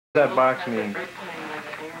That box mean?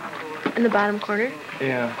 In the bottom corner?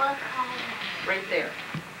 Yeah. Right there.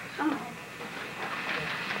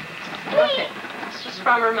 Okay. This was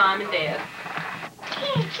from her mom and dad.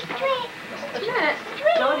 Just a minute.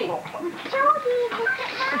 Jody.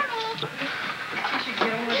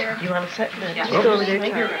 You want to sit? Yeah. Just go over there.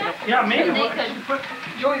 Yeah, maybe. They could Put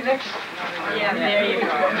Joey next. Yeah, there you go.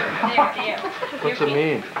 There. What's it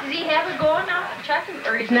mean? Does he have it going now? Checking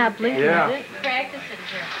or It's not blinking, Yeah. is it? practicing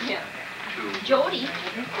here? Yeah. Jody.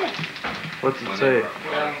 What's it say?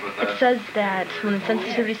 It says that when the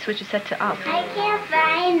sensitivity switch is set to up. I can't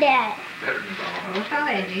find it.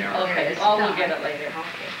 Okay, so we'll get it later.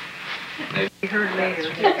 Okay. We heard later.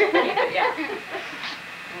 Yeah.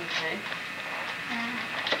 Okay.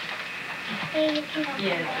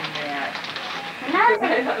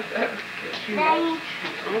 Yes,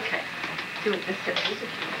 Okay. Doing this to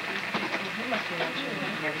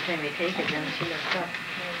every time they take it, then she looks up.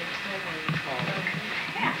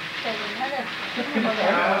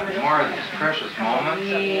 More of these precious moments.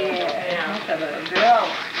 Yeah.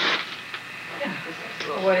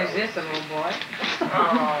 What is this, a little boy?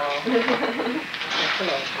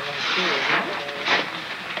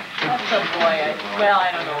 That's a boy. Well,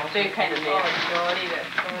 I don't know. They kind of made it. Jody,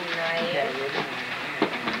 that's so nice.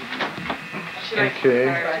 Okay.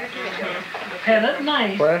 Pet it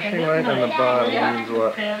nice. Flashing pet it light on the nice. bottom Yeah. means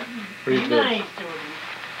what? Pet, Read be this. nice, Jody.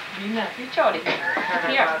 Be nice. Jody.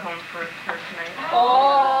 Here.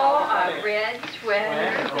 Oh, a red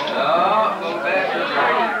sweater. Oh, go back.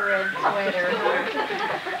 Red sweater.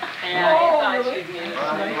 Yeah, I thought she'd use it.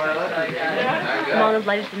 The amount of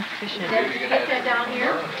light is insufficient. Did you get that down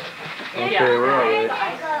here? Okay, we're all right.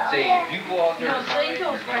 Say, you go out there. No, say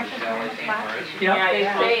those precious moments boxes. Yeah, they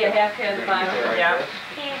say you have to have the bottom. Yeah.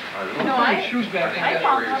 No, Put your shoes back in. I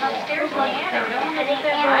found one upstairs looking at it.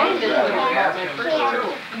 I just looked at my first two.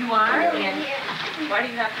 You are? Why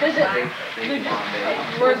do you have to buy?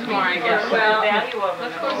 Worth more, I guess. Well, let's go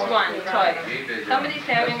with one. Toy. Somebody's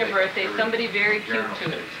having a birthday. Somebody very cute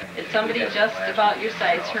too. It's somebody just about your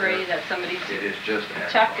size. Hooray! That's somebody's It is just.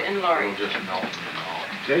 Chuck and Lori. It'll just melt.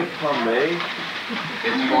 Jake Plumby.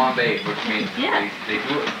 It's flambe, which means Yes. they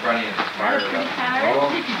do it in front of you and it's fired up. card?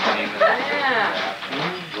 Oh, Yeah.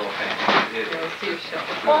 real fancy. It Let's is. see if she'll.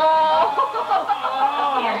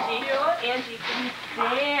 Oh! Angie, Angie,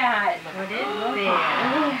 Sad. what is that?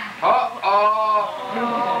 Oh,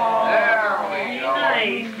 there we go.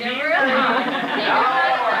 Nice. Give her a hug.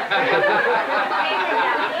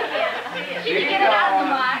 Did you get it out of the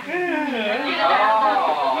box? Oh,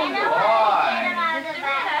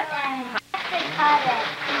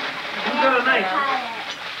 You got a knife.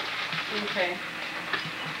 Okay.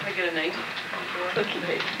 I get a knife.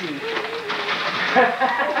 Okay.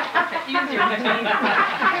 Use your knife.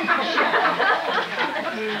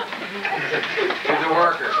 He's a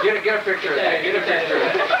worker. Get a picture of that. Get a picture of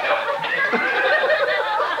that.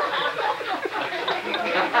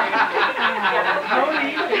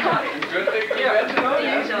 Good thing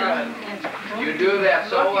you do that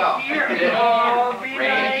so well. Oh, be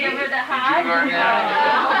nice. Give her the Did you hug. learn that?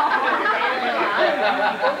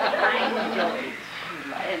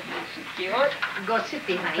 Cute. Go sit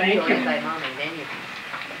behind Thank Joey you. by mommy, then you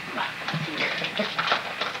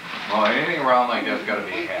Well, anything around like that's got to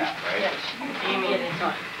be a hat, right? Amy.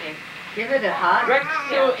 can give it a hug. Rex,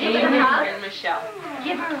 so Give Amy her a hug. and Michelle.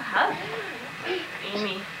 Give her a hug.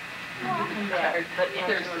 Amy. I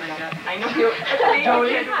know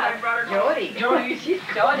Jody. Jody. Jody, she's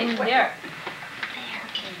Jody. There. There.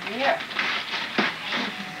 Yeah.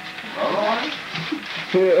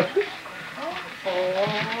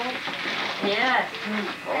 Yes.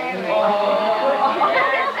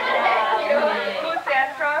 Who's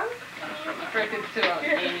that from? Frickin' Sue.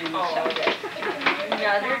 Amy and Michelle.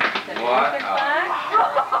 Another. What?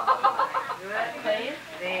 Please.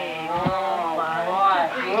 Oh,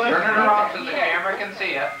 Turn it around so the camera can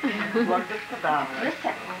see it. Listen.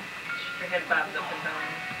 Your head bobs up and down.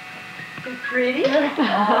 Pretty. They got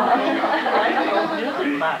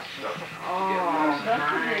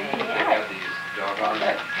these doggone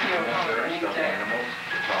stuffed animals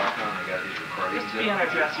talking. They got these recordings. Be on our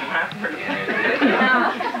dressing, huh? And it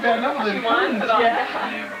She wants it all. didn't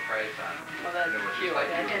have a price on it. Well, that's It was cute. just like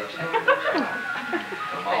you were listening to the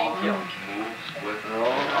mouth moves with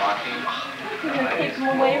talking. Take them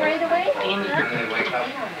away right away? And then they wake up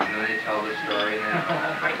and then they tell the story and then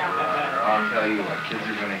I'll tell you what kids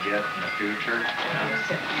are going to get in the future.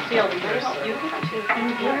 Feel yours. You can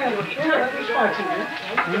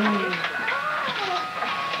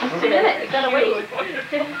Just a minute, you gotta wait.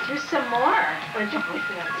 There's some more. Look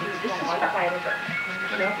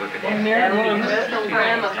at And this. there it is.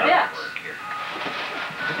 Grandma.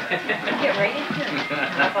 right into it.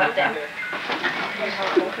 How about that?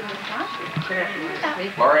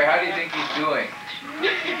 Lori, how do you think he's doing?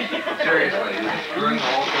 Seriously, is he screwing the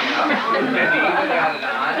whole thing up? Have you even got it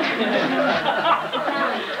on?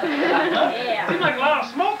 Yeah. Seems like a lot of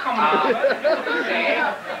smoke coming out of it.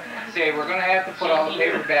 Say, we're gonna have to put all the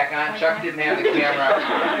paper back on. Chuck didn't have the camera up.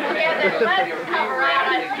 Yeah, there's less You cover rewrapped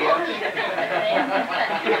on the gift.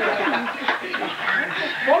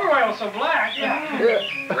 Motor oil so black, yeah.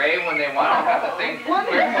 Ray, when they want to cut the thing, quick,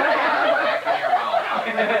 put it back in your mouth.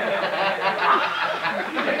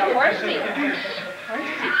 The horsey.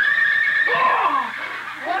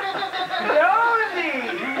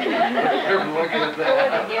 They're looking at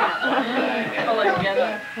that. Pull it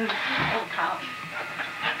together. Oh, cow.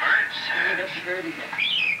 That's dirty.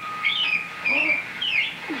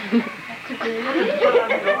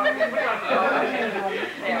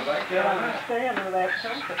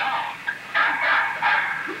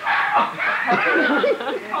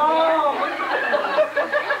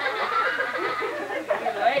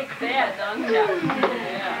 Like that, don't you?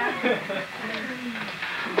 Yeah.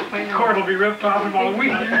 The cord will be ripped off in about a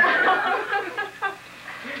week.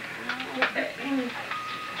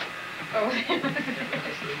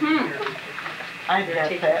 I got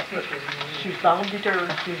that, but she's bound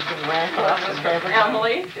determined she's gonna rack Well, off that was and from never.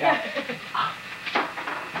 Emily. Yeah.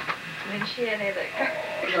 When she had a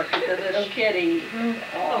Look at the little kitty.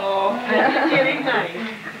 Oh, kitty nice.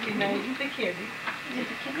 Be nice to the kitty.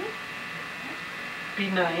 Be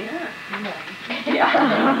nice. Be nice.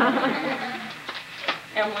 Yeah.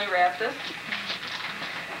 Emily wrapped this.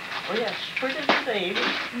 Oh yeah, she's pretty as baby.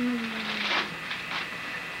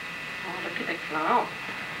 Oh, look at the clown.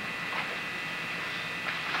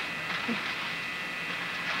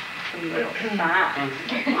 Some little socks.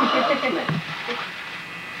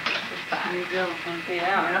 There you go.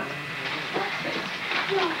 Yeah.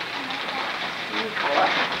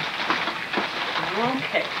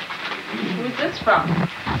 Okay. Who's this from?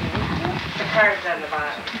 The card's on the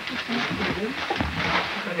bottom.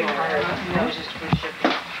 The card. That was just for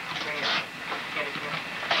shipping. Bring it. Get it here.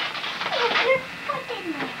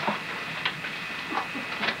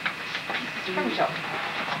 From Joe.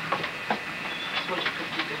 Supposed to put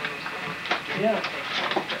the windows Yeah.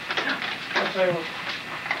 That's right.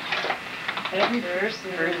 Happy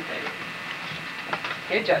birthday.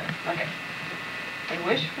 Here, Judd. Okay. I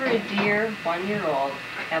wish for a dear 1-year-old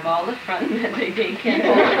have all the fun that they can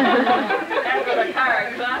hold. That's for the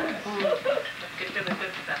cards, huh? Get to the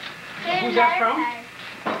good stuff. Who's that from?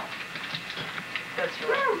 That's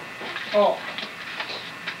right. Oh.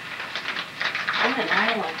 I'm an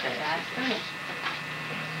eye like that last night.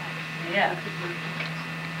 Yeah.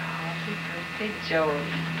 Happy birthday,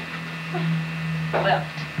 Jody.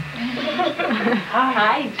 Left.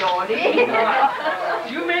 Hi, Jody.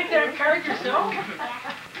 Did you make that card yourself?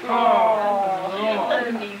 Oh,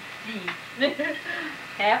 let me see.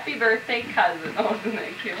 Happy birthday, cousin. Oh, isn't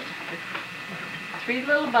that cute? 3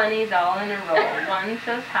 little bunnies all in a row. 1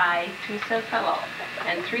 says hi, 2 says hello,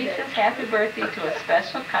 and 3 says happy birthday to a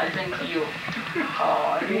special cousin to you.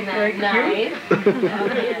 Oh, isn't that nice?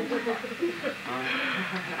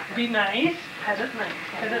 Be nice. Had it nice.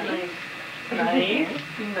 Had it nice. Nice.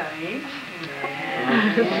 Be nice.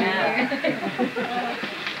 Yeah.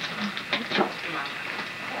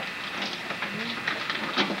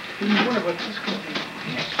 I wonder what this could be.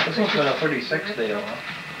 This one's got a 36 deal, huh?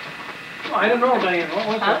 Oh, I don't know, Diane. What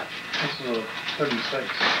was Huh? This is a 36.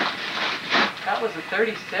 That was a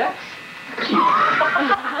 36?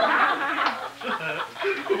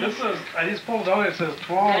 This is, I just pulled it out, it says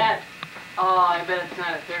 12. Oh, I bet it's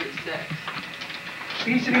not a 36. it?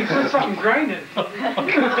 He said he put something grinding. But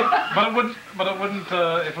it wouldn't,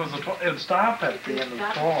 if it was it would stop at the end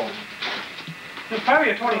of 12. It's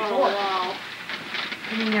probably a 24. Oh, wow.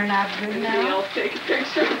 You're not good now? We'll take a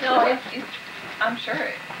picture. No, it's, I'm sure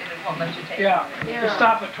it won't let you take it. Yeah. It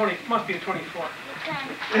stopped at 20, must be a 24.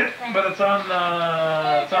 But it's on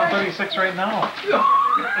 36 right now.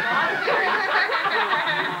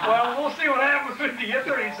 Well, we'll see what happens when you get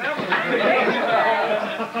 37.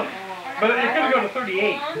 But it could go to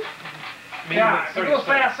 38. Maybe Yeah, it's it goes 36.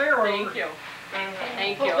 fast there. Thank you.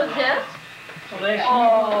 Thank you. What was this? So they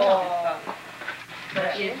Oh. Now,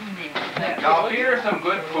 if there's some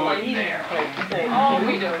good food in there, Oh,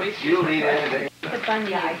 we do. We you'll eat anything. The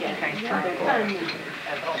bunny again.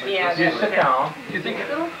 Yeah, Just sit down. You think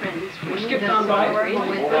little friends. We skipped on by.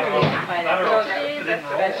 Today that's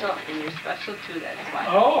special, and you're special too, that's why.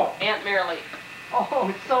 Oh. Aunt Marilee.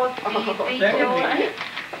 Oh, so sweet. That could be.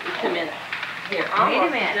 Just a minute. Here, Wait a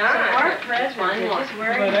minute. So our presents One are more. just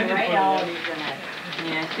wearing the right But I didn't put it in. always in it.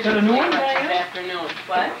 Yeah, Is that a new one, this Diane? afternoon.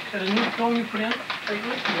 What? Is that a new phone you put in?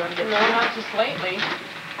 No, not just lately. I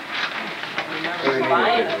remember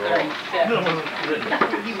buying a 36.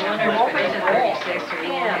 He wanted to put it in 36 or he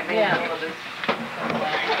wanted to be able to.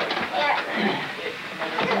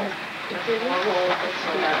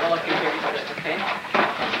 Not looking here first, okay?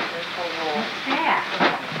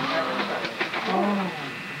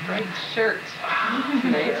 Bright shirt.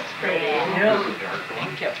 Nice.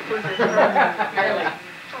 Thank you. Really.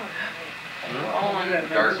 Oh, and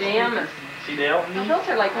pajamas. See Dale? Now, those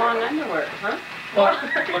are like long underwear, huh? Look,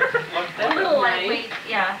 That's Little nice. lightweight,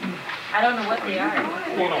 yeah. I don't know what they are.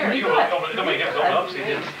 Well, no, you don't make it go up, see,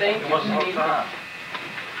 it Thank you. wasn't hooked on.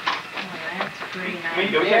 That's pretty Wait,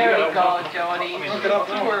 nice. okay, There you you go, gotta Jody. look it up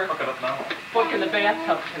now. We're Look it up now. booking the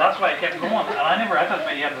bathtub. That's why I kept going, and I thought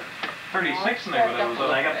maybe you had the 36 in there, but it was,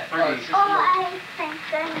 I got 30. Oh, I thank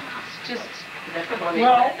goodness. It's just, that's funny,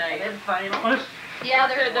 Well- that night. Well, it's, Yeah,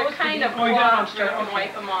 they're kind of Oh, you got clogged, you can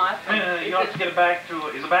wipe them off. you have to get it back to,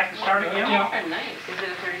 is it back to start again? They're nice. Is it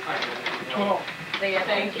a 36? 12.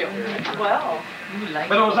 Thank you. Well, you like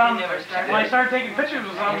But it was on, never started. when I started taking pictures, it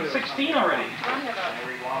was on 16 already.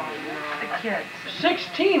 The kids.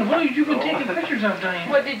 16, what have you been taking pictures of, Diane?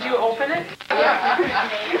 What, did you open it?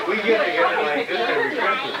 We get together like this every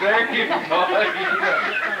Christmas. Thank you, Molly.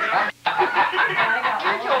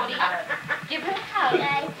 Here, Jody. Give her a hug.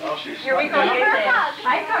 Here we go, Give her a hug.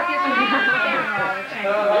 I thought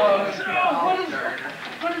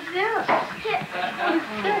What is this?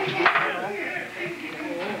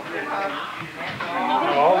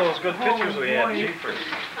 All those good pictures we had, jeepers.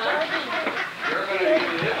 You're gonna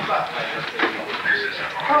do this about my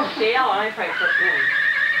Oh, Dale, I probably put in.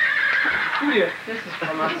 Who did? This is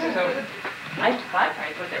from us, so I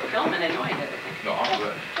probably put that film in, I know I did it. No, I'm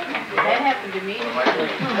good. That happened to me.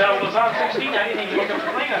 That was on 16, I didn't even look up the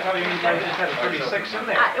thing, I thought you might have just had a 36 in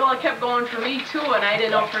there. Well, it kept going for me too, and I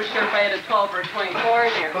didn't know for sure if I had a 12 or a 24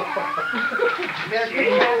 in there.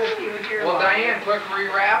 Well, Diane, quick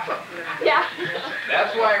rewrap them. Yeah. That's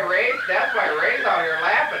why Ray's out here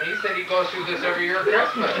laughing. He said he goes through this every year at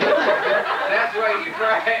Christmas. That's why he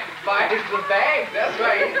buys the bag. That's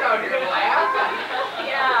why he's out here laughing.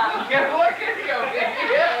 Yeah. Get a look at him.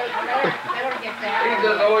 He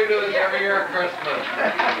says, oh, we do this every year at Christmas.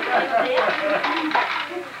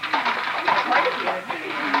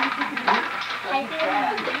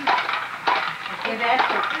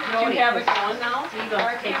 Do you have it going now?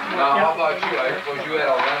 Now, how about you? I suppose you had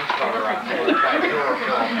a lens cover on, so it's like your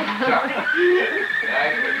film.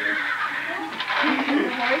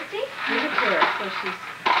 Horsey? Give it to her so she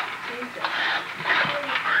sees it.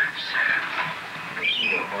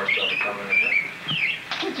 More stuff coming in here.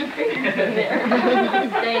 Put your fingers in there. Diane,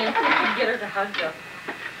 see if you can get her to hug them.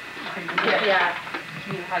 Yeah.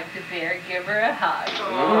 You hug the bear, give her a hug.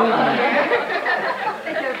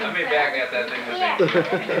 Let me back at that thing this ain't.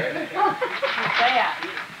 That.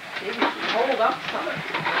 Maybe hold up some.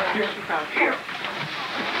 Here she comes. Here.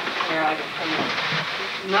 Here, I'll get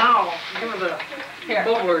some. Now, give her the Here.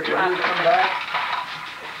 bullword. When we come back?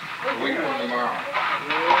 A week from tomorrow.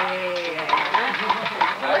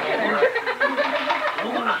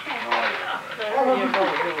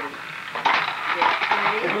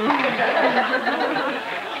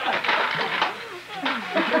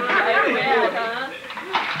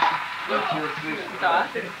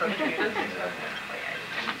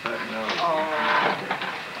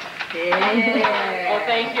 Well,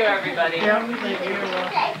 thank you, everybody.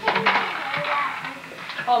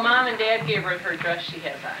 Oh, Mom and Dad gave her her dress she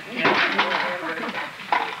has on.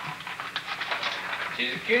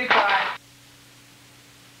 She's a cutie pie.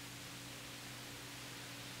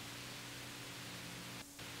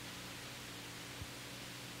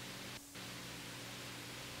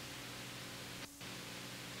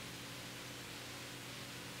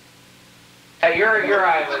 Hey, your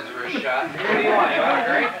eyelids were shut. What do you want? You want a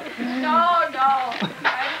drink? No, I'm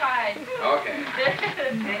fine. Okay.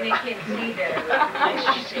 And you can't see there.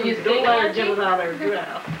 Can you Don't sing, let her Angie? get it out of her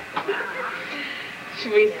dress.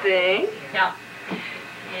 Should we sing? Yeah.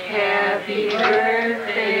 Happy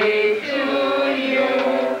birthday to you.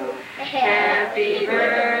 Happy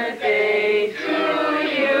birthday to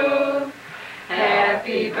you.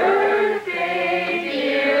 Happy birthday,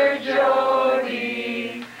 dear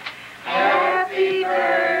Jody. Happy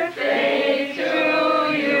birthday to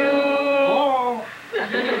you. Oh,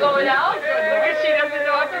 You going out? Look at she doesn't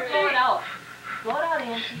know if you're going out. Blow it out,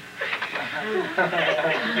 Angie.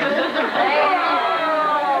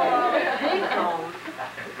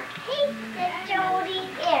 Jody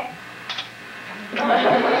here.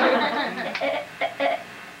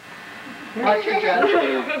 Watch your dress.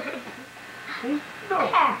 No.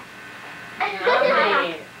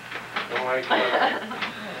 Yummy. Don't like that.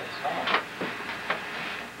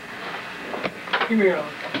 Give me a,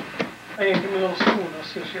 hey, give me a little spoon. I'll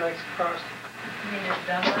see if she likes the crust. You mean it's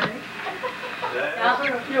done already?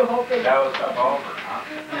 That was up over, huh?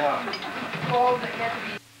 Yeah. Cold, it had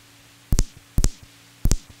to be.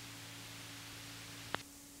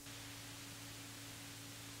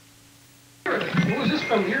 What was this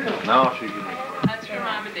from here now? Now she can. That's for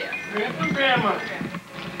Mom and Dad. Grandpa and Grandma.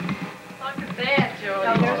 Look at that, Jody.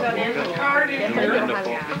 Oh, there's an envelope. Card in Yes, I here. do have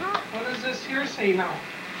that. What does this here say now?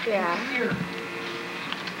 Yeah. Here.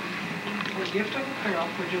 The gift of a pail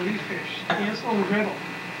for Jody Fish. Hansel and Gretel.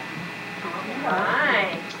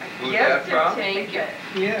 Fine. Who's that from? Thank you.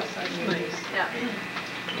 Yes, that's nice. Yeah.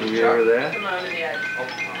 Do you ever that? For Mom and Dad.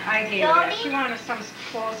 I gave her, she wanted some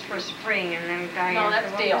clothes for spring, and then Diane No, said,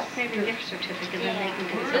 that's well, Dale. just save your gift certificate, then they can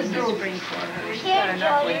get This some is- for spring for her. She's got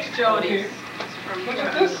enough with It's Jody's. Look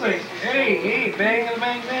at this thing. Hey, bang and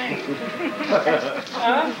bang bang.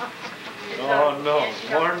 Huh? Oh no,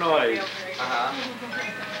 more noise. Uh-huh.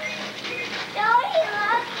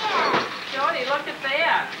 Jody, look at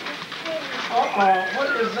that. Uh-oh, what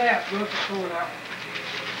is that? We'll have to throw it out.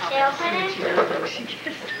 She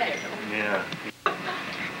gets that. Yeah.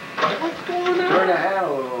 What's going on? Turn the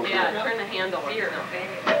handle a little bit. Yeah, turn the handle here.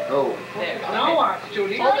 Oh. There. Now watch,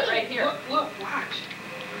 Judy. Hold it right here. Look, watch.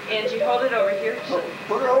 Angie, hold it over here.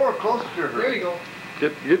 Put it over closer to her. There you go.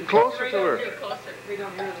 Get closer Right to over her. here, closer. Right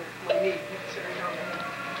down here, my knee. Sit right down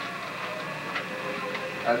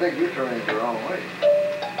there. I think you're turning it the wrong way.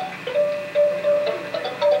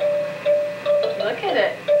 Look at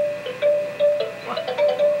it.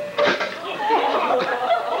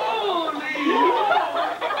 Holy!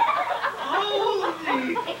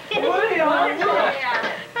 What Look the hell? at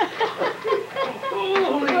it.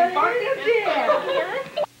 Holy bucket!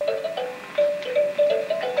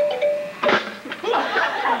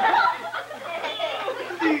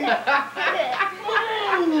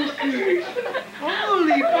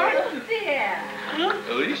 Holy bucket!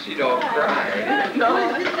 At least you don't cry.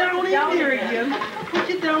 Put it down in there again. Put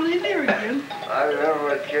it down in there again. I remember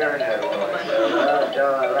what Karen had once.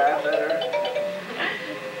 I laughed at her.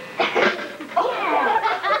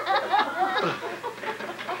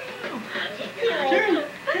 Turn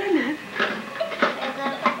it.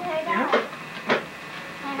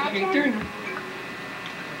 Okay, turn it.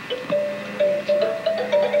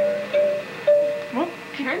 Well,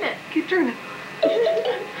 Turn it. keep turning.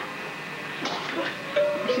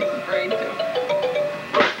 She's afraid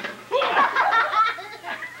to.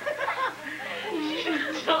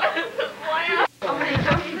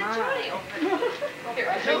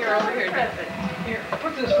 Here, bring her over here. Here,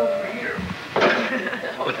 put this over here.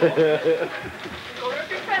 Go rip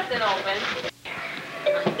your present open.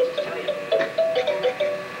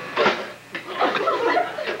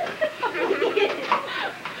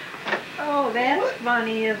 Oh, that's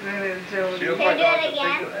funny, isn't it, Jody? She looks like I can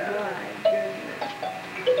think of that.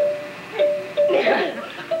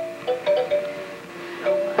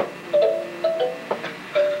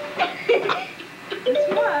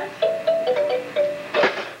 It's what?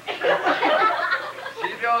 She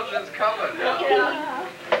knows it's coming now. Yeah.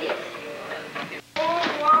 Oh,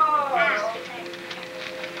 wow.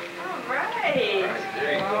 All right.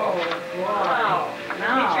 There you go. Wow.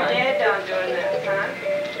 Now. Get your dad down doing this, huh?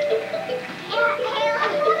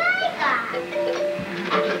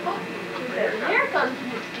 Here comes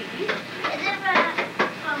Steve. Is it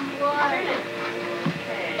from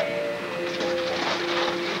water?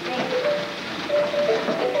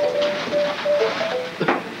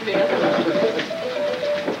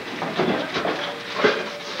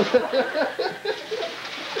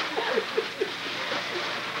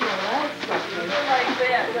 Like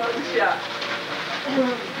that, don't ya?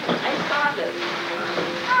 I saw this.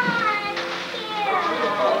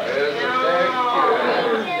 Oh, isn't that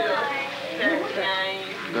That's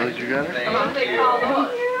nice. Now that you got her? What do they call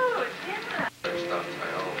those? cute? There's nothing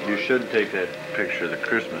else. You should take that picture of the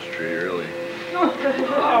Christmas tree early. Oh, look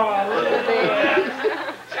at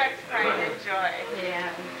that. Chuck's pride and joy. Yeah,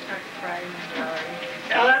 Chuck's pride and joy.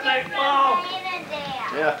 Yeah, that's like, oh.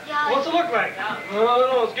 Yeah. What's it look like? Oh,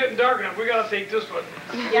 no, it's getting dark enough. We gotta take this one.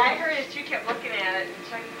 Yeah, I heard it. You kept looking at it. And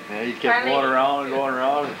Chuck, Yeah, you kept going around and going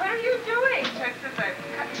around. what are you doing? Chuck says, I'm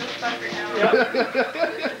cutting this sucker down.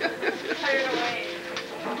 Tired away.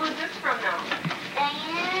 Who's this from now?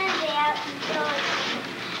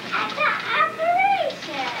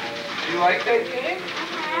 You like that game?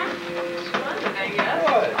 Fun, I guess.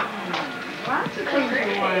 What? Lots of things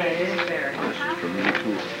to want, isn't there? This is from me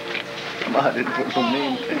too. Come on, I didn't put no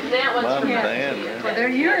name tag. That one's Mom from and Nancy. Diane, man. Well, they're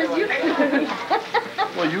yours, you can.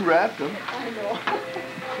 Well, you wrapped them. I know.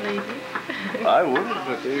 Lazy. I wouldn't,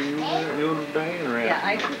 but you were Diane wrapped. Yeah,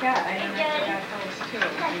 I forgot. I forgot those too.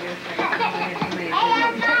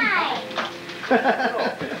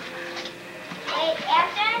 Wait,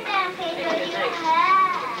 after I'm done, please, what do you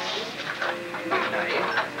have?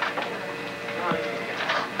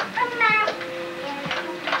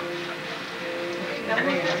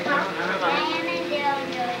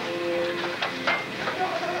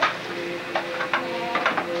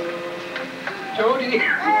 Jody.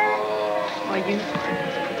 Oh, you.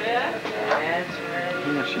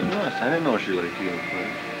 Yeah, she must. I didn't know she liked you. I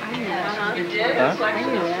knew that. You did? Huh? I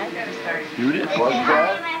knew that. You did? What's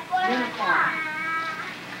that?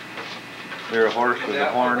 They're a horse with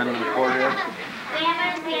a horn in the forehead?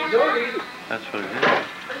 That's what it is.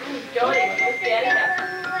 Jody, what's Daddy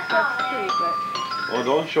have? That's true, but. Well,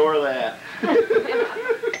 don't show her that. Get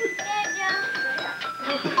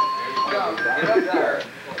up there.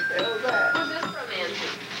 Who's this from, Nancy?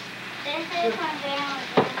 This is from Grandma.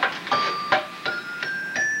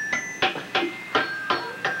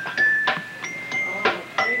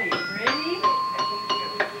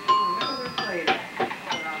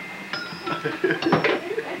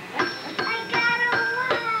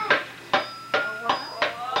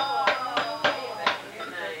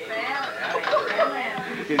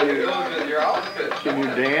 Can you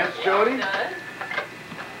dance, Jody?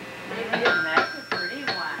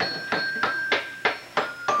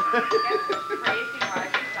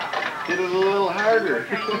 Get it a little harder.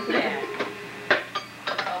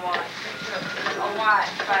 A watch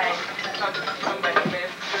by somebody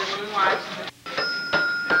with a new watch.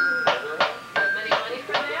 Any money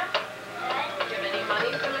for that? Give any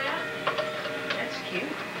money for that? That's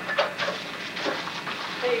cute.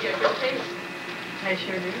 Hey, you get a good taste. I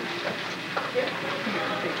sure do.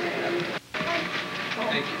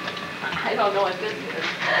 Thank you. I don't know what this is.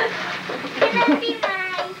 Can this be mine?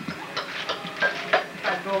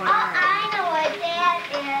 Oh, I know what that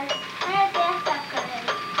is. Where's that stuff coming?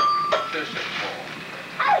 Fishing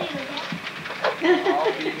I'll use it. pole.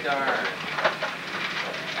 I'll be darned.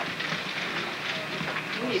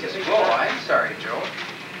 Whoa, I'm sorry, Joe.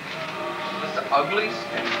 This the uglies?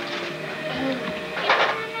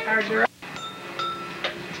 Harder.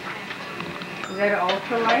 Is that an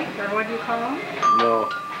ultralight, or what do you call them? No.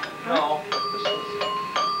 No.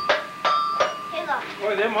 Here you go.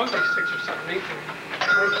 Boy, them ugly sticks are something neat.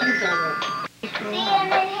 See,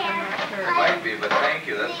 and then here. Might be, but thank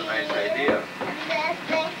you. That's a nice idea. This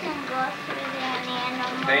thing can go through the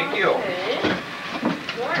animal. Thank you.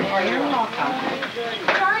 Oh, you're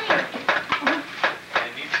welcome.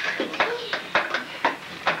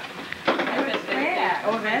 Yeah.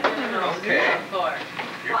 Oh, that's Okay. For.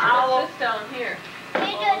 Your Well, turn. I'll open down here.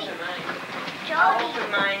 Hey, I'll Jody. open mine. Jody. Open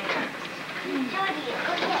mine next. Jody,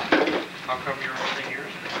 go ahead. How come you're holding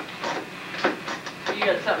yours? You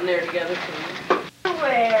got something there together for me.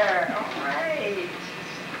 where. All right.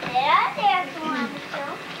 There's one,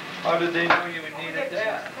 too. How did they know you needed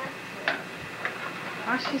that?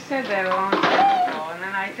 Oh, she said that a long time ago, and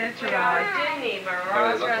then I said to Raleigh, didn't need, but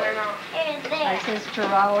What do they look like? It is I there. says to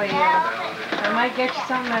Raleigh, I might get you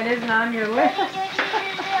something that isn't on your list. Nice.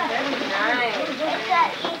 It's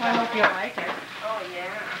that I hope you like it. Oh, yeah.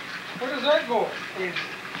 Where does that go?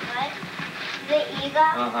 What? The eagle?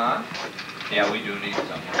 Uh-huh. Yeah, we do need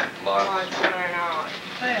some. Lots. Running out.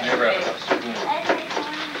 Never have enough spoons. That's like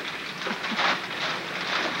one.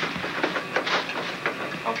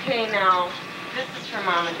 Okay, now, this is for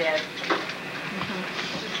Mom and Dad.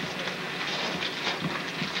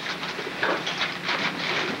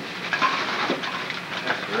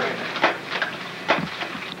 That's very nice.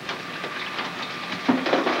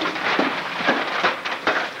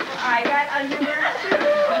 I got underwear too.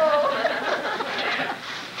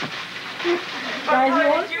 Guys,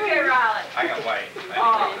 What did you get, Raleigh? I got white.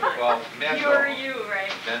 Oh. Well, men You or don't. you,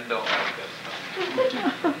 right? Men don't like this.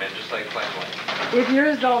 Men just like plain white. If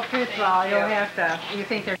yours don't fit, Raleigh, you'll have to, you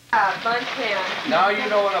think they're... Bunch pan. Now you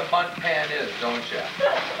know what a bunt pan is, don't you?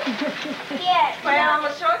 Yes. Well, I'm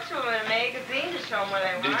going to show it to them in a magazine to show them what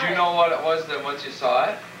I want. Did you know what it was then once you saw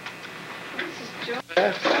it? This is Joe.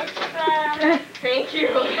 From, Thank you.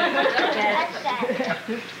 that's that.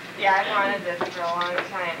 Yeah, I wanted this for a long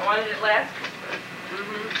time. I wanted it last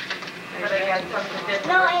Christmas. But I got something different.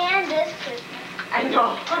 No, and this Christmas. I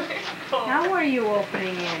know. How are you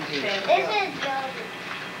opening, Angie? Thank This you. is Jody.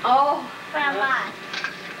 Oh. From us.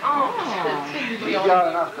 Oh. He's got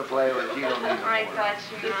enough to play with. You don't need I to thought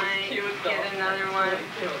you might get another one.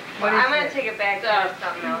 What I'm is going it? to take it back to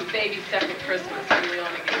something else. Baby second Christmas. We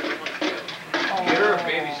only gave you one too. Get her a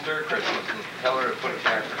baby stir Christmas and tell her to put it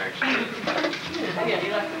back for next year. Yeah,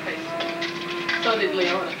 you left the face. So did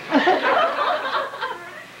Leona.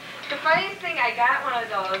 The funniest thing, I got one of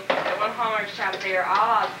those at one Hallmark shop. They were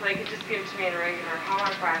all out, so they could just give it to me in a regular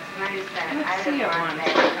Hallmark box. And I just said, I didn't want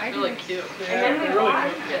that. It's really cute. And then we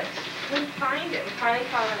lost it. Couldn't find it. We finally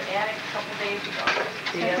found it in the attic a couple days ago.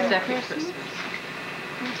 Yeah, second Christmas.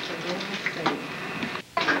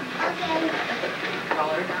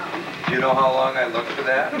 Color. Do you know how long I looked for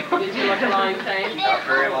that? Did you look a long time? Not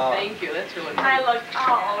very long. Thank you, that's really good. I looked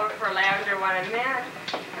all over for a lavender one, and then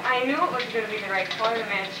I knew it was going to be the right color to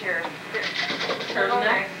match your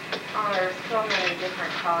turtleneck. Oh, there's so many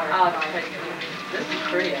different colors. Oh, this is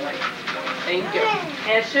pretty, I like it. Thank you.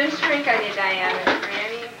 And it shouldn't shrink on you, Diane. It's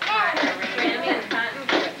Granny and cotton. Granny and cotton.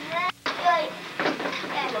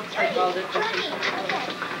 Looks like all different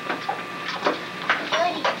colors.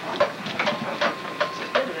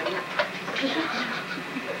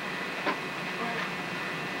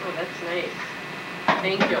 Oh, that's nice.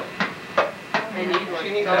 Thank you. I need one.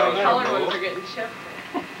 That The was color from ones who? are getting chipped.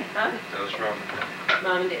 Huh? That was from.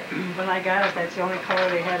 Mom and Dad. When I got it, that's the only color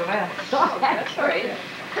they had left. Oh, that's right.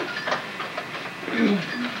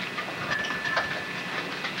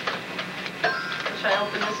 Should I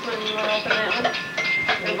open this one and you want to open that one?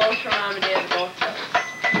 They're both from Mom and Dad, both.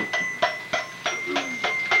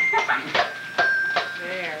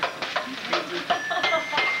 There.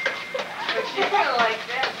 But she's going to like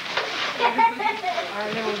this. Our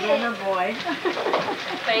little dinner boy.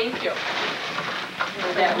 Thank you.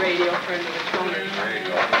 That radio for another toner. There you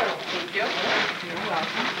go. Thank you. You're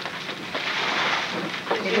welcome.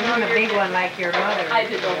 It isn't a big one like your mother. I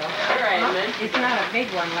did go. Sure, I meant. It's not a big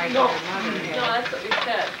one like your mother No, did. that's what we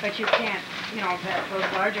said. But you can't, you know, those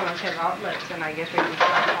larger ones have outlets, and I guess we can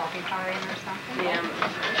start coffee potting or something. Yeah.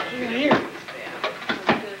 Here.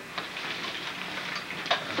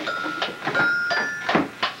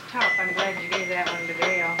 Tough. I'm glad you gave that one to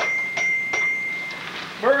Dale.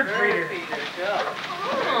 Bird feeder.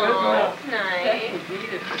 Oh, that's nice.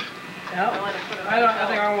 Yeah. I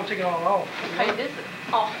think I won't take it all out. How is it?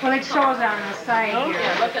 Oh, Well, it shows on the side Oh, here,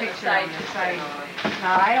 yeah, the look at the picture side. on the side.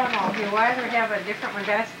 Now, I don't know, if you either have a different one,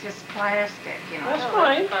 that's just plastic, you know. That's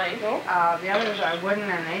fine. fine. No? The others are wooden,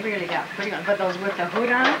 and they really got pretty ones, but those with the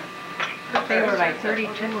hood on it, they were like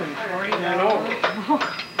 32 and 40 I know.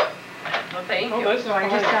 Well, thank Oh, you. that's So I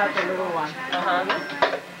just got the little one. Uh-huh.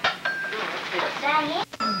 Diane,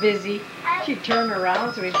 Busy. She'd turn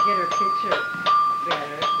around so we'd get her picture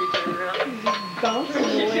better. Return around. Bouncing Go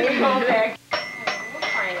away. back. We'll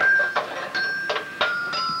find it.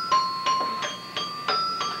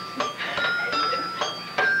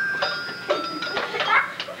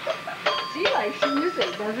 She likes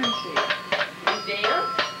music, doesn't she? You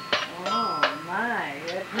dance? Oh, my.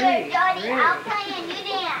 That's good, pretty, Jody, really. I'll play and you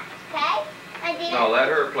dance, okay? I did No, let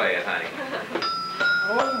her play it, honey.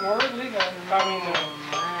 Oh, more legal. I mean,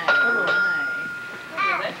 Oh,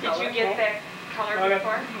 my. Did you get that color I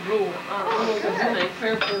before? got blue. Oh, that's nice.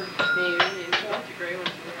 Purple. Maybe it's the gray ones.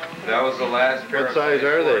 That was the last pair What of size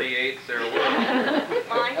are they? 48s there were.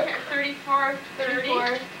 Well, I can't, 34,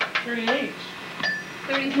 30. 38.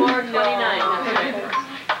 34, 29. That's right.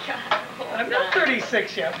 I'm not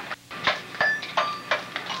 36 yet.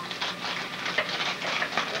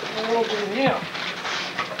 A little bit, yeah.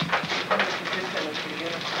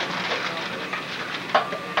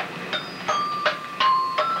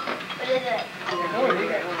 What is it? Oh, you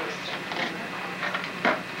got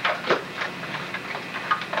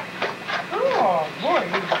Oh, boy,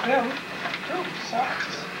 you got them. Oh,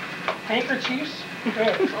 socks. Handkerchiefs. Good.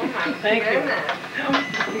 Oh my Thank you. goodness.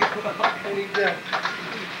 I need that.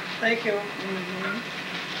 Thank you.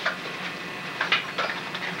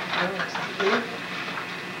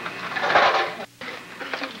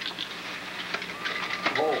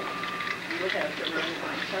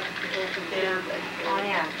 Oh,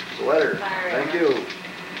 yeah. Sweater. Thank you.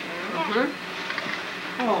 Mm-hmm.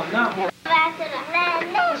 Oh, not more. Back to the land.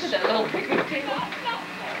 Look at that little picnic table.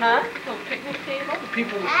 Huh? Little picnic table.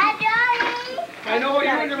 People, Hi, Jody. I know you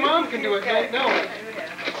and your mom can do it, don't know it.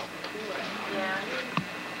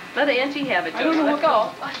 Let Angie have it, I don't Joe. know Let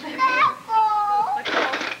go. Let's go. Let go.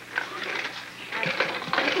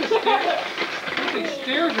 What these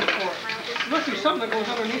stairs are for? Must be something that goes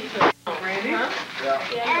underneath the... Randy? And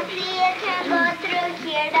see, it can go through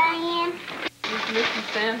here, Diane. It's Mrs.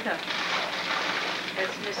 Santa.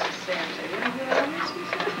 That's Mrs. Santa. You know who that is,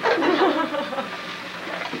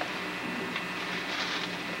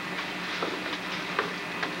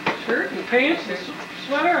 Mrs. Shirt and pants and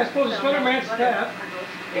sweater. I suppose the sweater matches that.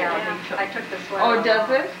 Yeah, I took the sweater Oh, does off.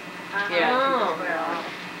 it? Yeah. Oh.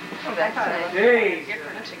 Oh, that's nice. Hey.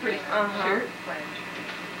 That's a pretty Uh-huh. shirt.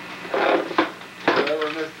 Whoever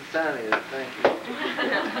Mr. Sonny is, thank you.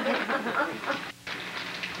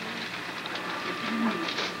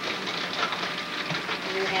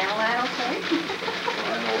 Can you handle that okay? I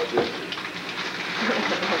know what this is.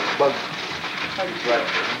 Bug. Right.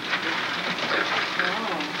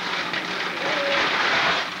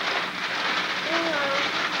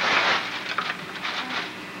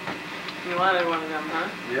 You wanted one of them, huh?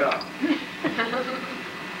 Yeah.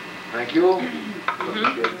 Thank you.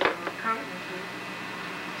 Good.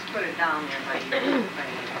 Just put it down there by you.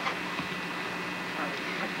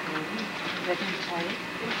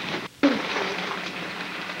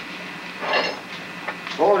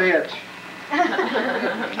 Boat hitch.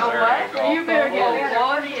 Oh, what? You better get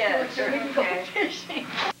fishing.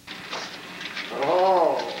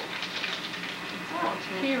 Oh.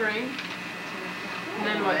 Key ring. And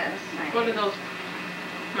then what? What are those?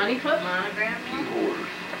 Money clips? Monogram? Key holders.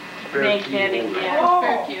 Spare key Magnetic, holders. yeah.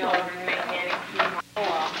 Spare key holder. Magnetic key.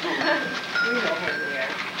 We know who we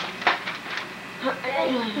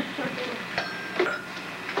are.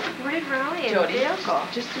 Where did Raleigh and Jody, Dale go?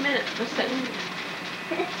 just a minute. Listen.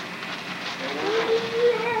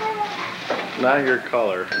 Not your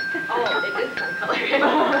color. Oh, it is my color.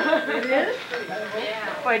 It is?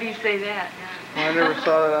 Yeah. Why do you say that? Well, I never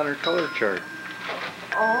saw that on her color chart.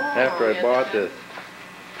 Oh. After I bought this.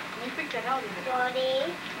 You picked that out even.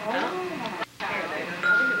 Jody.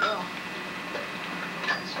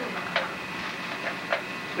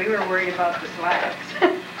 We were worried about the slacks. I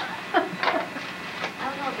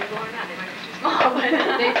don't know if they go or not. They might be too small.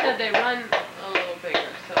 They said they run a little bigger,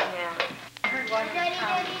 so. Yeah. I heard one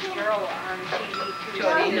girl on TV too.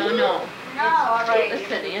 Jody, no, no. It's all right.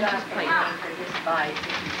 Listen, if Angie's it's playing. for this buy.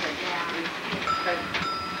 But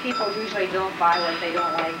people usually don't buy what they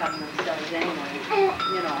don't like on themselves anyway,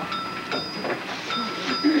 you know.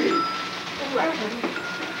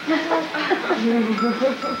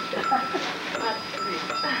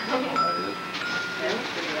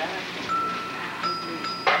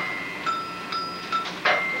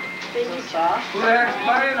 Who the heck's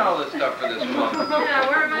buying all this stuff for this month? Yeah,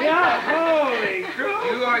 where am I? Yeah, holy crap.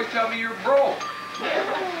 You always tell me you're broke.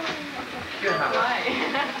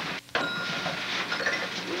 Yeah.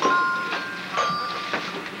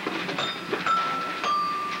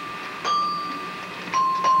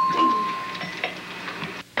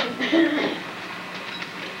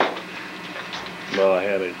 Well, I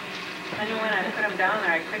had it. I know when I put them down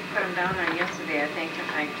there, I couldn't put them down there yesterday, I think,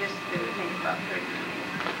 and I just didn't think about putting them.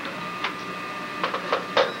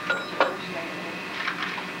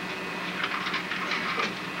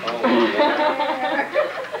 Oh,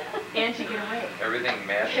 Angie, get away. everything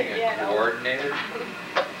matching and coordinated.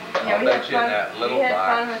 Yeah, I'll we bet had you in fun. that little We had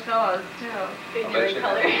fun box. with those too. I'll bet you in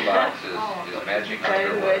that little box is matching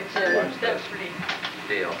underwear. Watch That's this pretty.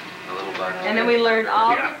 deal. A little box. And then we learned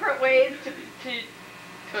all Yeah. different ways to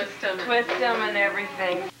Twist them. twist them and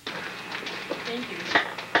everything. Thank you.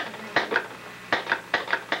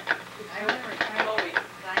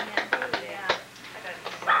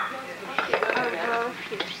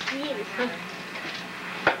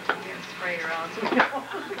 Spray around.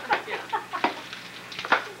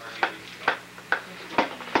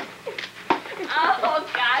 Oh,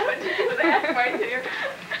 God, what'd you do that right there?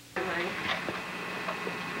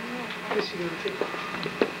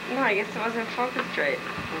 No, I guess it wasn't focused right.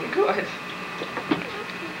 Good.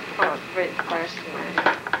 Oh, wait, flash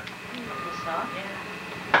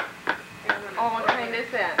Oh, what kind is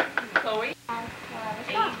that? Chloe?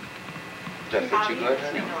 Does that fit you good,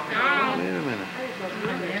 honey? Wait a minute.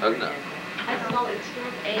 Doesn't it? I spelled it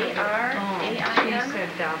A-R-A-I-N.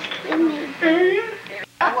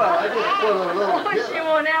 Well, I just put a little. Oh, she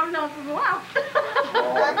won't have nothing left.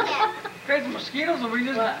 There's mosquitoes and we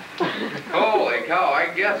just... Holy cow, I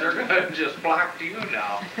guess they're gonna just flock to you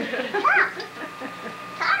now.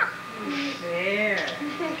 There.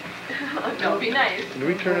 Don't be nice. Did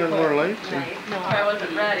we turn on more lights? Or No, I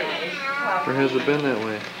wasn't ready. has it been that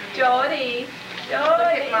way? Jody. Look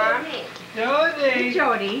at Mommy. Jody.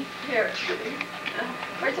 Jody. Here.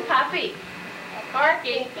 Where's the puppy?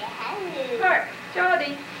 Parky. Park.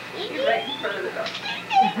 Jody. You're right in front of the door.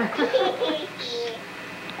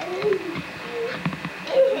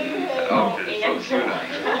 Oh, it's so cute.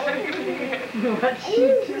 What's she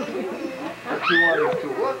doing? What you wanted to?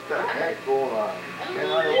 What the heck going on? Can't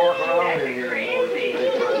I walk around in here?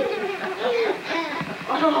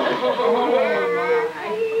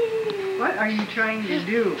 What are you trying to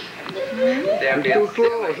do? Damn You're too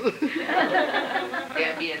silly. close.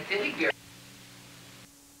 Damn being silly girl.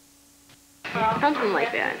 Something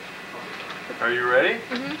like that. Are you ready?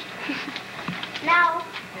 Now. Is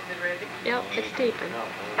it ready? Yep, it's taping.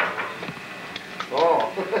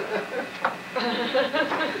 Oh.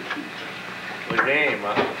 The game,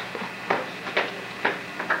 huh?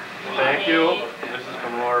 Thank you. This is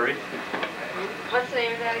from Lori. What's the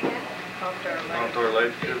name of that again? Outdoor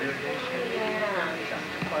Life Tribute. Yeah.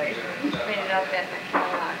 Made it up at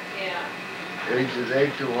McKellar. Yeah. Ages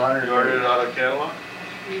 8 to 100. You ordered it out of catalog?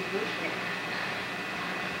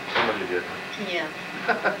 Somebody did. Yeah.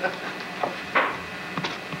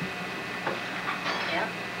 Yep.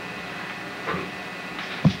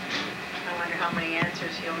 I wonder how many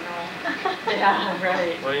answers he'll know. Yeah,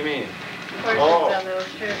 right. What do you mean? Questions Oh. on those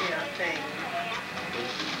trivia things.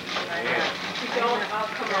 You don't, I'll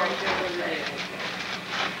come on.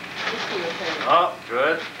 Oh,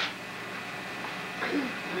 good.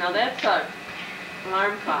 Now that's a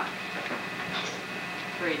alarm clock.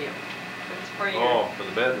 Radio. It's for you. Oh, for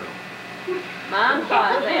the bedroom. Mom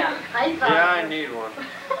thought that. I thought. Yeah, I need one.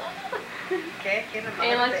 Okay, get him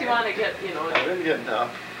Unless you want to get, you know. I've been getting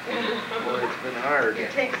tough. Boy, it's been hard.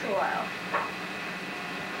 It takes a while.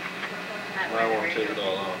 Not I when the won't take radio- it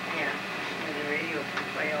all out. Yeah, when the radio can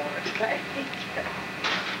play all the time.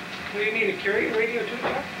 Do you need a carrier radio too,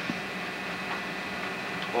 Jack?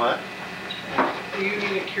 What? Do you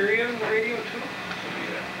need a carrier radio too?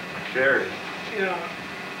 Sherry. Yeah.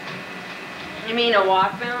 You mean a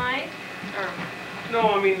Walkman light? Or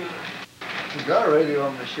No, I mean, You got a radio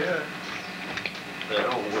on the shed. That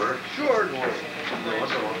don't work. Sure it works. No, it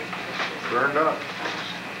don't. Burned up.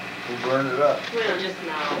 Who burned it up? well, just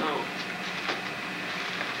now. No.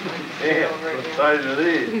 Damn, what size are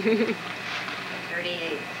these?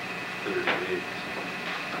 38. 38.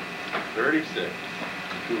 36.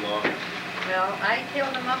 Too long. Well, I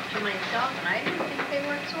held them up to myself and I didn't think they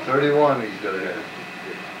were so. 31 he's got it.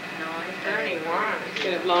 No, it's 31. it's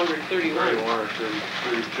got longer than 31. 31 or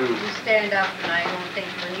 32. You stand up and I don't think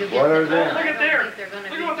when you get What are them, they? I Look at don't there. think they're gonna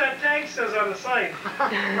Look be. at what that tag says on the side. Well,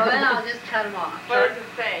 then I'll just cut them off. What does it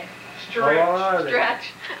say? How long are they? Stretch.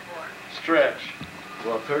 Stretch.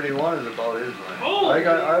 Well, 31 is about his length. Oh.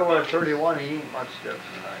 I wear 31, he ain't much different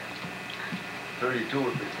than I am. 32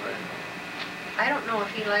 would be fine. I don't know if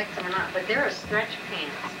he likes them or not, but they're a stretch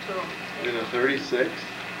pants too. In a 36?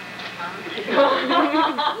 Huh?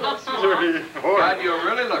 34. God, you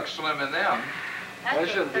really look slim in them. That's I a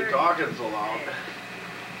shouldn't be 30. talking so loud.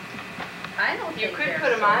 I don't You think could they're put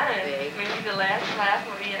them so on. big. Maybe the last class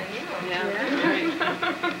will be on you. Yeah.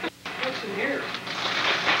 What's in here?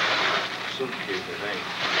 Suitcase, I think.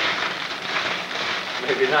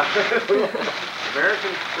 Maybe not.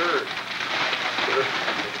 American skirt.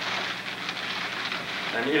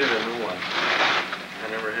 I needed a new one. I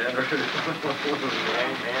never had one. It was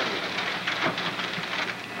very handy.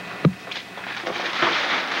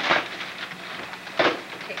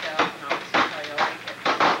 Take it off and I'll see how you like it.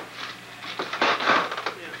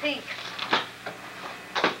 Pink.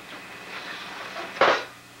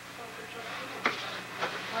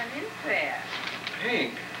 What is that?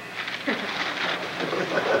 Pink.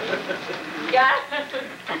 Yeah.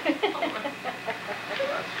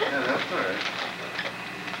 Yeah, that's all right.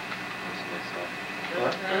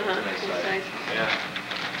 What? That's nice. Yeah.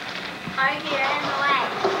 Right here in the way.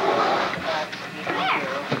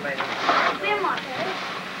 Come on.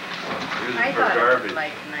 Use I it for thought it garbage. was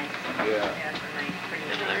like nice. Yeah. That's a nice, pretty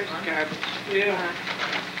There's nice one. garbage. Yeah.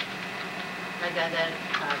 I got that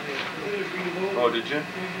probably. There's a green bowl. Oh, did you?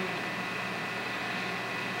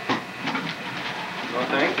 No,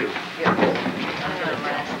 thank you. Yeah. That's gonna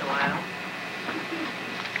last a while.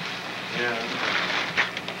 Yeah.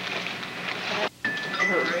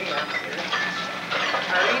 Maria here.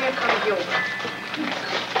 Arena from Gilbert.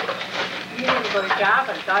 You didn't go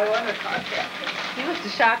shopping, so I wonder about that. He must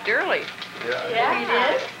have shopped early. Yeah. Yeah, he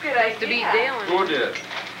did. Good Nice to beat Dalen. Who did?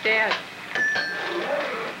 Dad.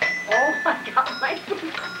 Oh my God, my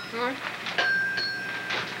boots. Hmm?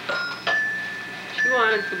 She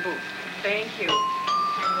wanted the boots. Thank you. I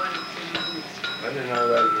wanted some boots. I didn't know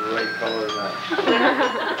that was the right color or not.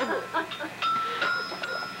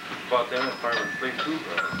 Bought them at Farmer's Fleet too,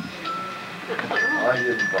 bro. I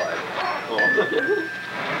didn't buy it. Oh.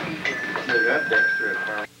 They got Dexter at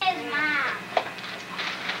Farmer's. His mom.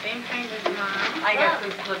 Same kind as mom. I got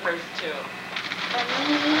some slippers too.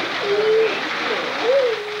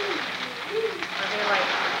 Are they like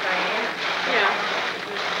Diana? Yeah.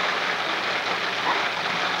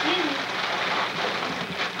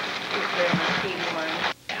 Is there a team one?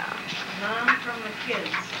 Yeah. Mom from the kids.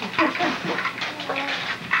 I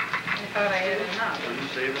thought I had enough. Are you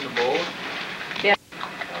saving the bowl?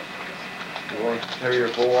 You want to tear your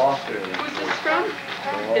bow off there? Who's this from?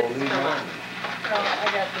 They'll all It's leave from mine. I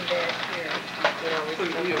got them back here. You know, we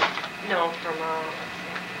still, no, from,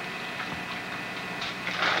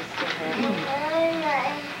 we still have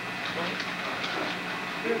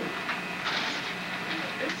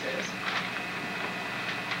This is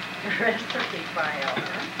recipe file,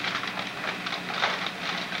 huh?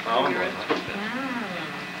 Found one.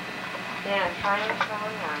 yeah, try and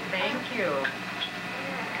found one. Thank you.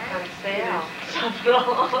 On sale.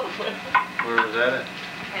 Where was that at?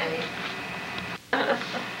 Penny.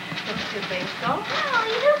 Don't you think so? No,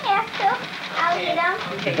 you don't have to. I'll get them.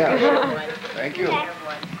 Okay, Yeah. you have one. Thank you. Have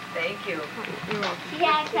one. Thank you. She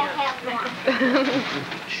has to have one.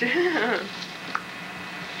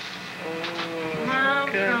 Mom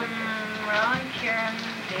from Ron, Karen,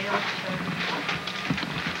 Dale,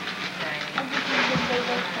 And this is the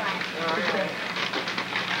biggest one.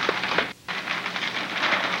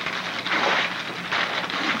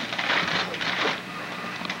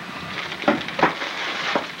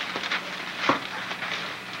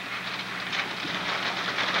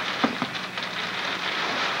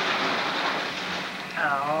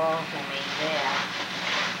 Oh, who made that?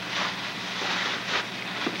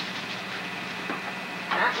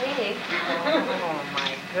 Not me. Oh,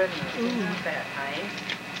 my goodness, isn't that nice?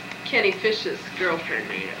 Kenny Fish's girlfriend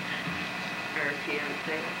made it. Or fiance.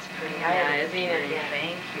 That's pretty Yeah, nice. isn't it? Yeah,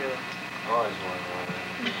 thank you. Always wanted one of them.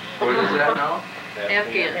 What is that now?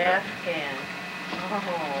 Afghan. Afghan. Oh.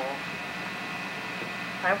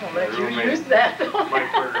 I will My let you roommate- use that.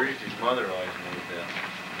 Mike Puertorici's mother always made that.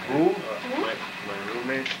 Who? My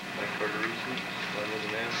roommate, Mike Puertorici, one of the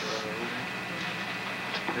man for our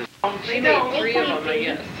roommate. She made 3 of them, I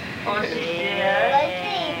guess.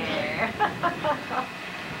 Yeah.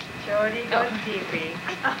 Jody, go deepy.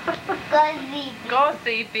 Guzzy. Go,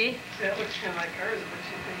 Sleepy. That looks kind of like ours, what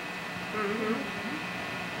you think?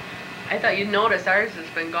 Mm-hmm. I thought you'd notice ours has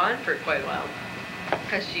been gone for quite a while.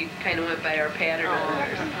 Because she kind of went by our pattern on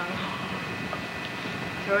ours.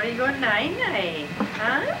 Jody, go night-night.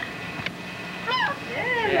 Huh?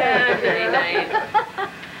 Yeah, night-night.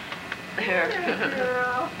 There. Good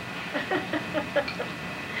girl.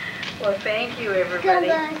 Well, thank you, Go, everybody.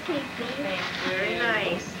 Guzzy. Thanks, very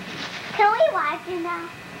nice. Can we watch it now?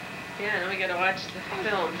 Yeah, now we gotta watch the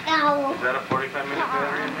film. No. Is that a 45-minute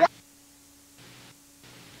battery?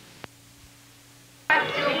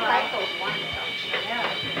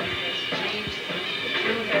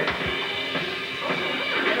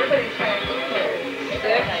 Everybody's trying to do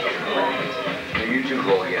Now you two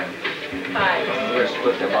go again. Hi. We're gonna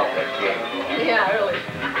split them up like game. Yeah, really.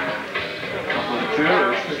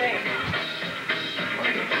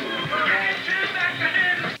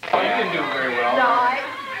 Oh, you can do very well. I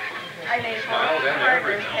made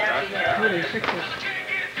partners happy here.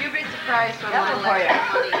 You'd be surprised when That one was for lets you.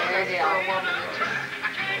 money there for a woman.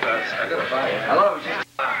 I gotta buy it. I love it.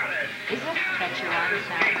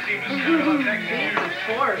 Beans and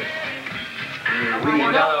forks. We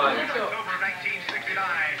another one.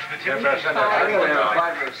 Jeff, I sent I that. only have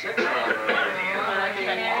 5 or 6 now.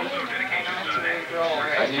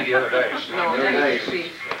 I need the other day. No, They're that's nice.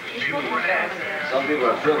 beef. Some people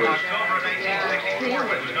are privileged. You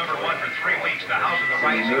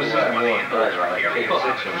knew that one. Right, take 6 of them.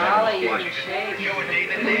 Ollie, you can shake. And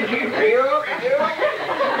you lost it.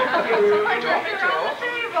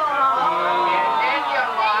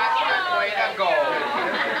 Way to go.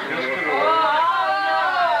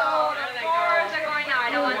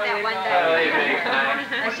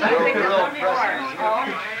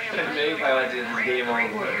 I went to this game over.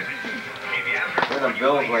 Where the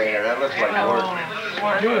Bills way here, that looks like work.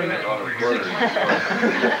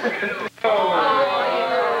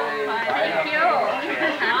 Thank you.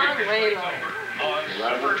 I'm way low.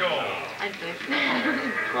 I think.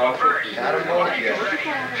 Not a boat yet.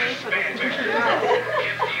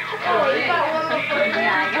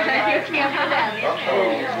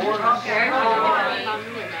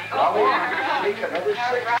 Take another 6.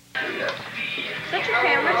 Such a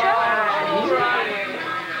camera truck?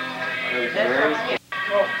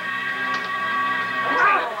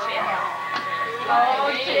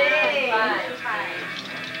 Oh, gee.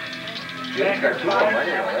 Jake's got 2 of them, I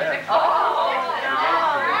didn't know that.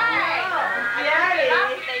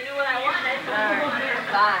 They knew what I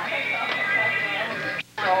wanted.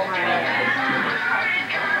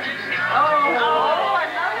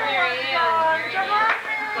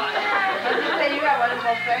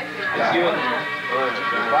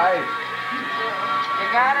 Yeah. 5. You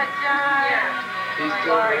got it, John? He's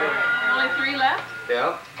still there. Only 3 left?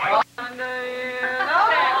 Yeah. One.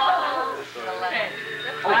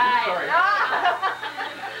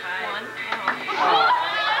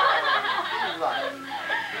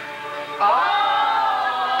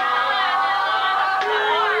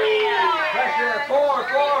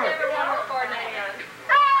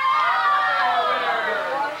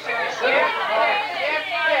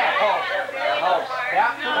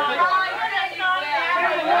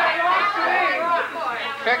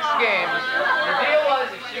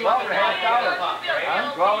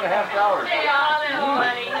 $1.5. They all know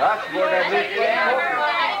money. That's more than this.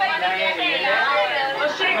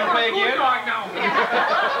 Let's shake Wanna play again?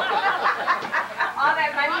 All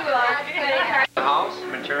that money belongs to The house?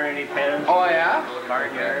 Maternity pens. Oh, yeah?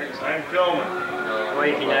 Barnyards. I'm filming. Well,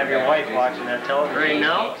 you can have your wife watching that television. Right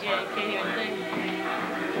now? Yeah, you can't even think.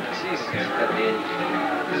 Jesus.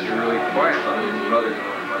 This is really quiet. His brother.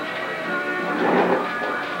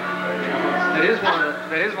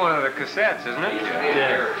 That is one of the cassettes, isn't it?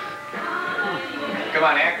 Yeah. Come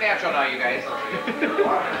on, act natural now, you guys.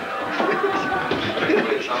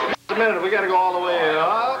 Just a minute, we gotta go all the way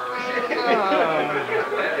up.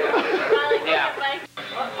 Yeah.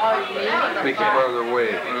 Make it further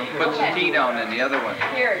away. Put some tea down in the other one.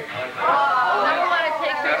 Here. Someone want to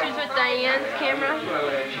take pictures with Diane's camera?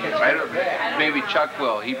 I don't, maybe Chuck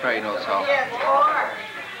will. He probably knows how.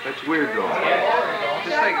 That's weird though.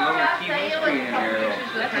 Just like a little TV screen in here.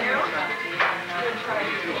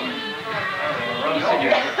 He said you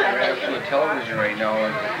have to grab to a television right now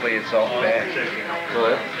and play itself back.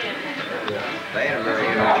 What? They ain't very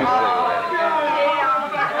interesting.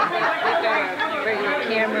 Regular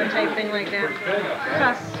camera type thing like that.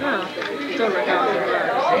 Costs, it's over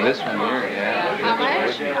 $1,000. This one here, yeah. How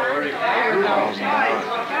much?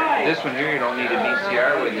 This one here you don't need a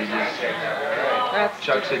VCR with. You just,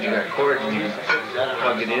 Chuck said you got cords and you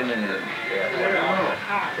plug it in and then.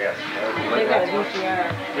 They got a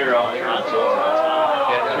VCR. You're on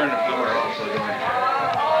Yeah, turn the floor off so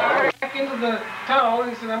Back into the town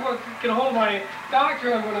and said, I'm going to get a hold of my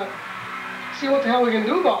doctor. I'm going to see what the hell we can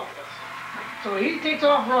do about this. So he takes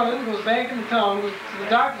off running, goes back into town, goes to the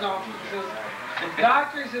doctor's office, and says,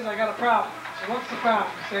 doctor, he says, I got a problem. I said, what's the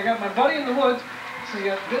problem? He said, I got my buddy in the woods. He says, he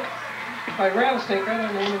got bit by a rattlesnake right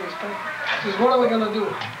on the end of his face. He says, what are we going to do?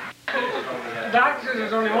 The doctor says,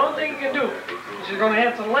 there's only one thing you can do. He says, you're going to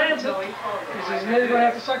have to lance it. He says, and then you're going to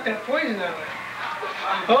have to suck that poison out of it.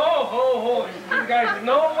 He says, the guy says,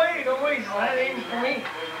 no way. He says, that ain't for me.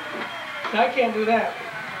 I can't do that.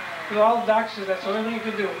 So all the doctors said, that's the only thing you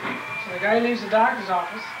can do. So the guy leaves the doctor's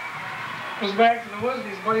office, goes back to the woods, and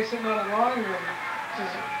his buddy's sitting on the lawn room. Says,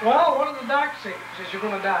 well, what did the doctor say? He says, you're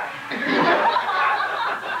going to die.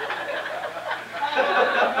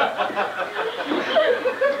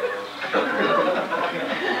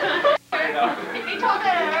 If you told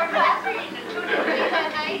that at our class meeting at 2:30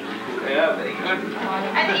 that night, Yeah, they could.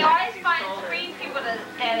 and you always find screen people that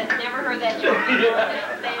had never heard that joke before.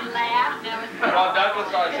 They laughed. And it was Well, Douglas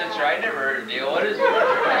saw his sister. I never heard a deal. What is it?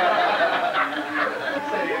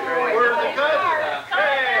 Where's the cut?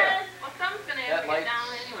 Well, someone's going to have to get down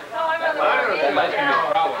anyway. That might be a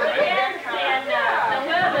problem, right?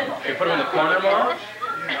 You put them in the corner more?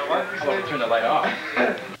 Oh, turn the light off.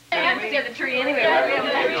 I have to get the tree anyway.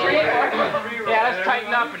 Yeah, let's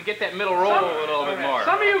tighten up and get that middle roll a little bit more.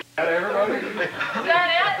 Some of you... Is that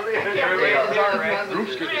it?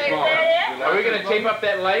 Roof's getting Is small. that Are we gonna tape up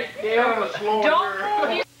that light? Don't move.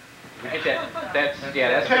 Get that. That's yeah.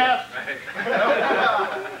 That's. Is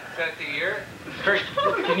that the ear? Kurt,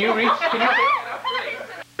 can you reach? Can you?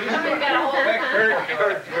 Somebody's got a hold of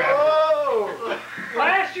it. Oh!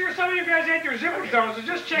 Last year, some of you guys had your zippers down, so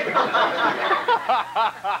just check it.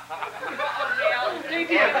 They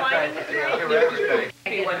did.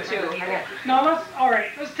 One, too. No, let's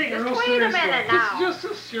take it real wait a serious. minute This now. is just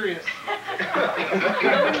so serious.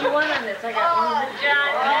 Number one on this. I got one.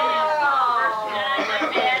 John, my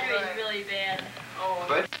battery's really bad. Oh,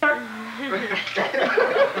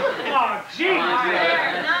 jeez.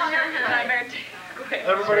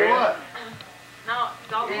 Everybody what? No,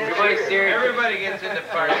 don't. Everybody serious. Everybody gets in the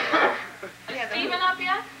party. Is Steven up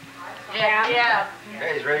yet? Yeah.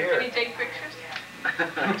 Hey, he's right Can here. you take pictures?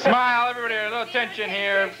 Smile, everybody. A little tension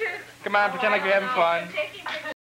here. Come on, pretend like you're having fun. Taking